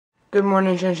Good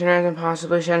morning, SHunShiners and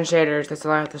possibly SHunShaders. That's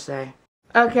all I have to say.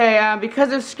 Okay,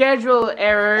 because of schedule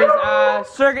errors,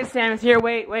 Surrogate Sam is here.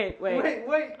 Wait,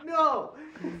 no!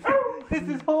 This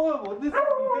is horrible. This is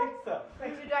mix-up.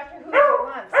 Wait, do Dr. Who at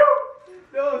once.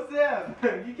 No, Sam,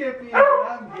 you can't be here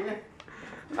when I'm here.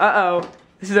 Uh-oh.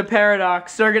 This is a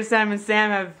paradox. Surrogate Sam and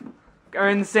Sam are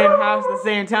in the same house at the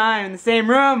same time, in the same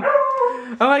room.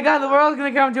 Oh my god, the world's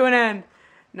gonna come to an end.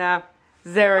 Nah,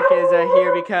 Zarek is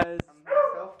here because... I'm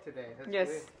myself today. That's yes,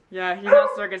 weird. yeah, he's not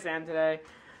Surrogate Sam today.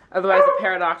 Otherwise the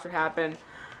paradox would happen.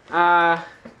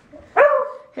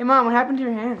 Hey Mom, what happened to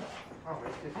your hand? Oh,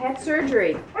 I had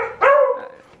surgery.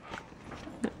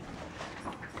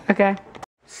 Okay.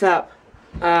 Sup?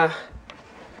 Well,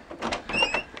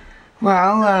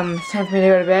 it's time for me to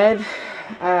go to bed.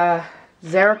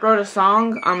 Zarek wrote a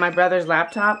song on my brother's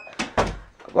laptop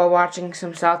while watching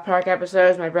some South Park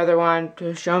episodes my brother wanted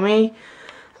to show me.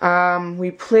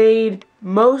 We played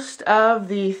most of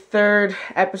the third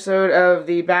episode of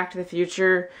the Back to the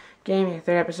Future game, the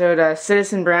third episode,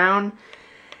 Citizen Brown,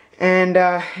 and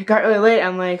it got really late.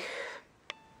 I'm like,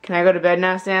 can I go to bed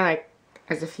now, Stan? Like,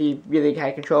 as if he really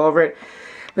had control over it.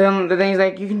 But then the thing's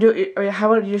like, you can do it, or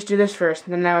how about you just do this first?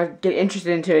 And then I would get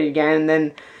interested into it again, and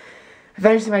then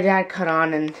eventually my dad cut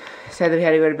on and said that we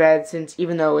had to go to bed, since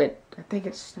even though I think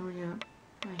it's snowing out.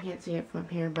 I can't see it from up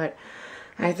here, but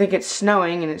I think it's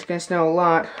snowing, and it's going to snow a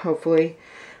lot, hopefully.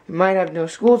 We might have no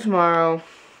school tomorrow.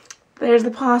 There's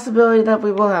the possibility that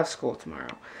we will have school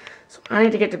tomorrow. So I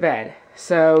need to get to bed.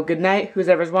 So good night, who's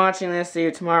ever's watching this. See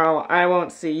you tomorrow. I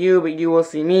won't see you, but you will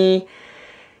see me.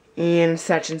 And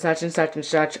such and such and such and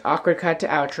such. Awkward cut to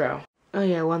outro. Oh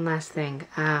yeah, one last thing.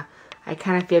 I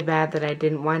kind of feel bad that I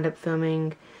didn't wind up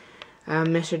filming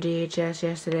Mr. DHS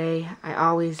yesterday. I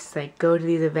always go to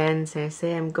these events and I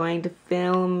say I'm going to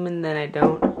film and then I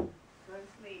don't. Go to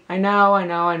sleep. I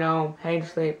know. Heading to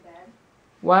sleep.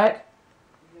 What?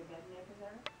 Is your bed near the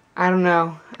bed? I don't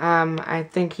know. I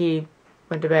think he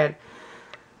went to bed.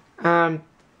 As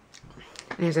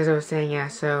I was saying, yeah,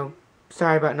 so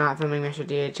sorry about not filming Mr.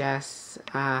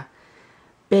 DHS.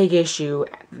 Big issue,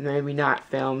 maybe not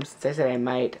filmed, since I said I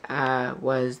might,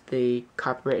 was the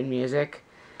copyrighted music.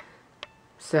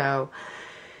 So,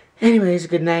 anyways,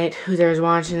 good night. Whoever's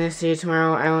watching this, see you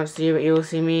tomorrow. I won't see you, but you will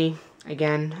see me.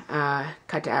 Again,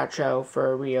 cut to outro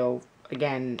for real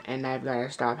again, and I've got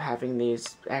to stop having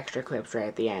these extra clips right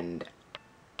at the end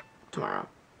tomorrow.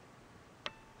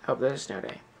 Hope there's a snow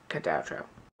day. Cut to outro.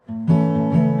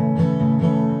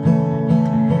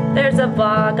 There's a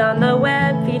vlog on the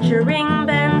web featuring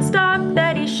Ben Stock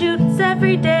that he shoots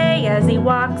every day as he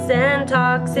walks and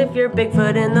talks. If you're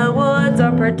Bigfoot in the woods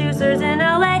or producers in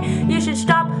LA, you should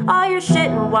stop all your shit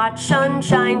and watch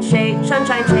SHunShineShate.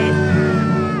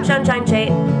 SHunShineShate.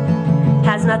 SHunShineShate.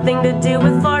 Has nothing to do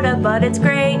with Florida, but it's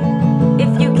great.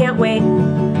 If you can't wait,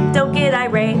 don't get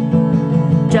irate.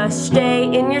 Just stay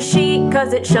in your sheet,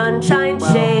 cause it's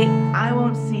SHunShineShate. I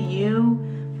won't see you,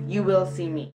 you will see me.